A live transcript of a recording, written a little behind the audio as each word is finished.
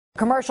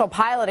Commercial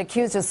pilot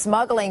accused of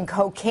smuggling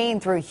cocaine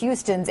through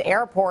Houston's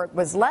airport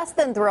was less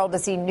than thrilled to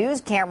see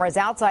news cameras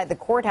outside the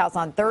courthouse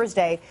on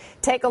Thursday.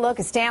 Take a look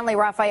at Stanley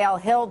Raphael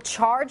Hill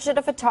charged at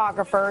a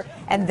photographer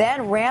and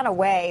then ran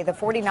away. The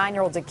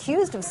 49-year-old's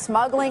accused of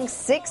smuggling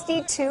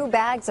 62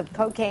 bags of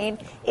cocaine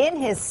in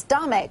his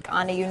stomach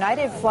on a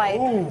United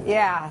flight. Ooh.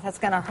 Yeah, that's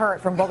going to hurt,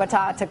 from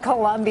Bogota to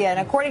Colombia. And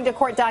according to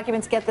court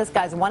documents, get this,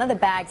 guys, one of the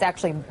bags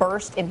actually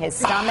burst in his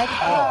stomach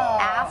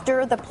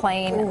after the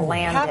plane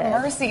landed.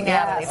 Have mercy,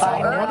 Natalie.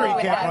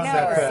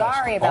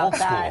 Sorry about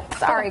that.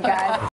 Sorry, guys.